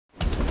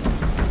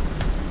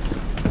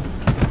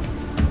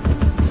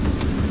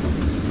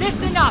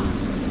Listen up!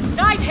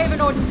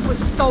 Nighthaven ordnance was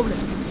stolen.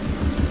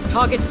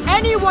 Target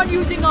anyone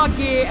using our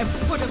gear and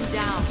put them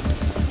down.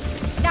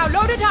 Now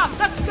load it up,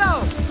 let's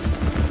go!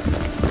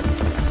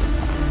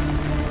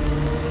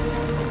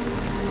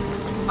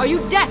 Are you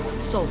deaf,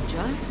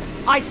 soldier?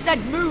 I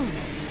said move!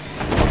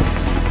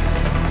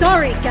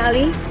 Sorry,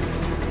 Callie.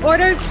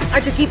 Orders are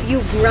to keep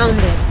you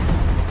grounded.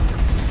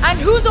 And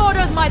whose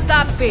orders might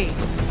that be?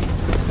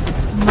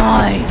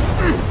 Mine.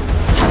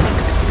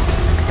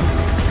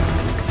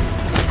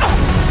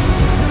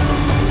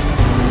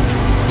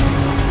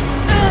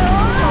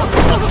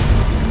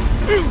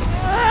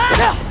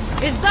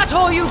 Is that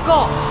all you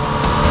got?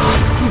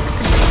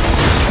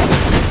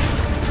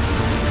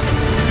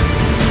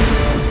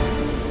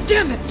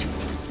 Damn it!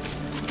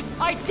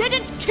 I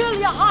didn't kill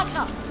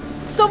Yahata!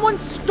 Someone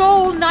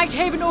stole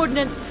Nighthaven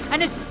ordnance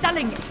and is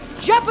selling it,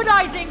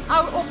 jeopardizing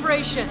our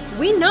operation.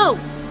 We know,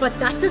 but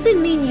that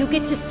doesn't mean you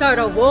get to start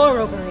a war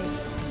over it.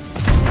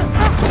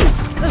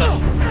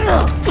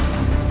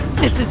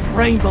 This is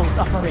Rainbow's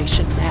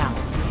operation now.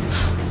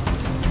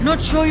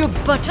 Not sure your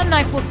butter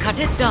knife will cut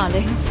it,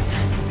 darling.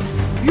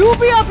 You'll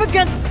be up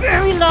against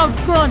very loud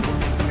guns.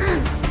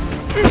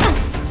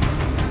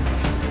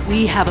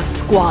 We have a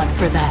squad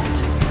for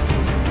that.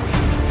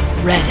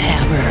 Red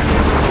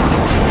Hammer.